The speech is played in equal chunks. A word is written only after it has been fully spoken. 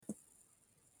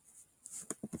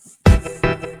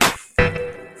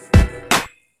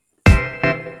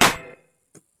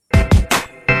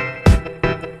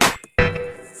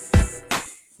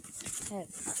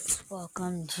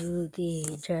Welcome to the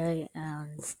JNN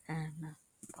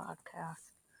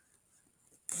podcast.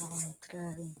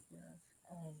 Today is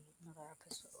another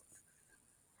episode.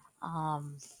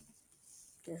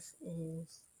 This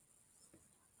is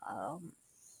a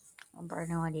brand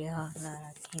new idea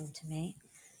that came to me.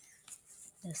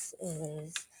 This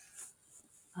is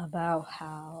about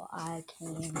how I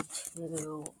came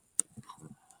to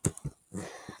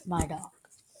my dog.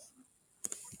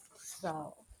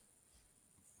 So,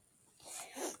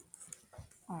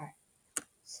 alright.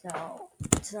 So,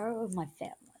 it started with my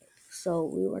family. So,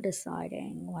 we were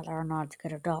deciding whether or not to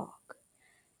get a dog.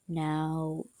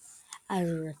 Now, as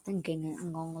we were thinking it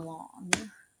and going along,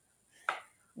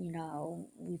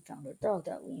 we found a dog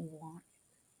that we want.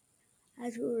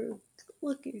 As we were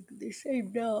looking, the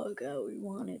same dog that we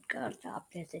wanted got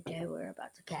adopted the day we were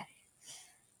about to get it.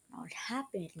 Now, what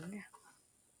happened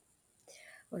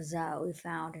was that we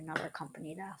found another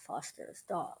company that fosters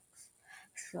dogs,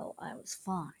 so I was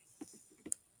fine.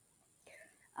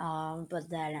 But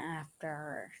then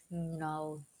after,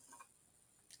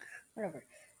 whatever.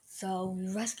 So we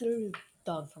rescued a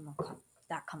dog from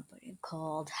that company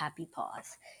called Happy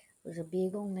Paws. It was a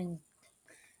beagle named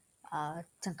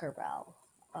Tinkerbell,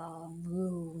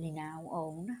 who we now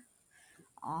own.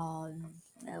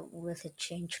 With a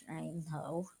changed name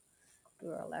though. We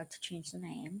were allowed to change the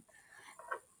name.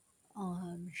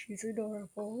 She's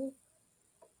adorable.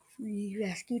 We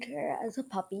rescued her as a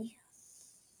puppy.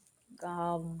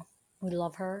 We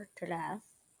love her to death.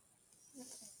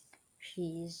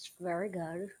 She's very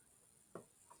good.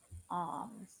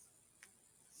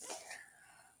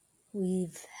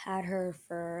 We've had her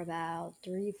for about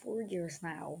 3-4 years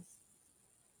now.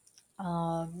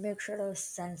 Make sure to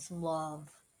send some love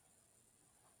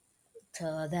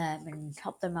to them and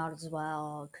help them out as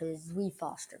well, because we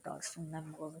foster dogs from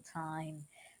them all the time.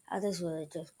 This was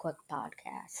just a quick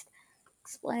podcast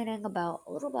explaining a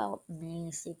little about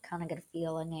me, so you kind of get a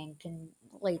feeling and can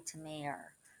relate to me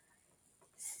or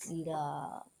see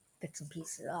the bits and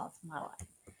pieces of my life.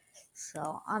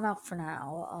 So I'm out for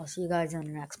now. I'll see you guys in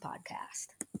the next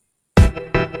podcast.